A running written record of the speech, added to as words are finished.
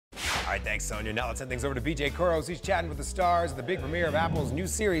right, thanks, Sonia. Now let's send things over to VJ Korros. He's chatting with the stars at the big premiere of Apple's new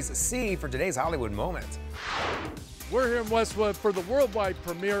series, See, for today's Hollywood Moment. We're here in Westwood for the worldwide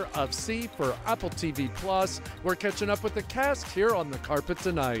premiere of See for Apple TV+. We're catching up with the cast here on the carpet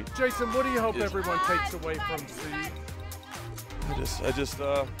tonight. Jason, what do you hope everyone takes away from See?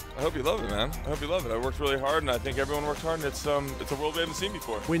 I hope you love it, man. I hope you love it. I worked really hard, and I think everyone worked hard, and it's a world we haven't seen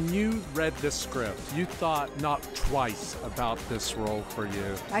before. When you read this script, you thought not twice about this role for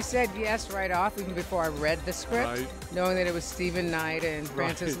you. I said yes right off, even before I read the script, Right. knowing that it was Stephen Knight and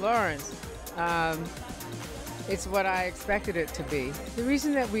Francis Lawrence. It's what I expected it to be. The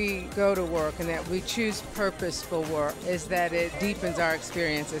reason that we go to work and that we choose purposeful work is that it deepens our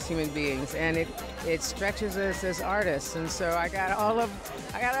experience as human beings, and it stretches us as artists. And so I got all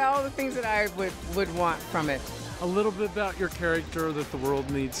the things that I would want from it. A little bit about your character that the world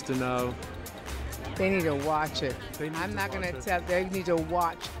needs to know. They need to watch it. I'm not going to tell. They need to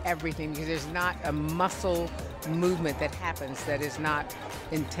watch everything, because there's not a muscle movement that happens that is not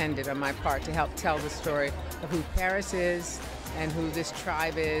intended on my part to help tell the story of who Paris is and who this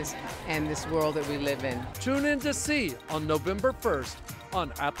tribe is and this world that we live in. Tune in to See on November 1st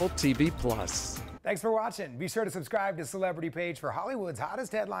on Apple TV+. Thanks for watching. Be sure to subscribe to Celebrity Page for Hollywood's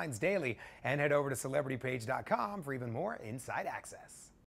hottest headlines daily, and head over to celebritypage.com for even more inside access.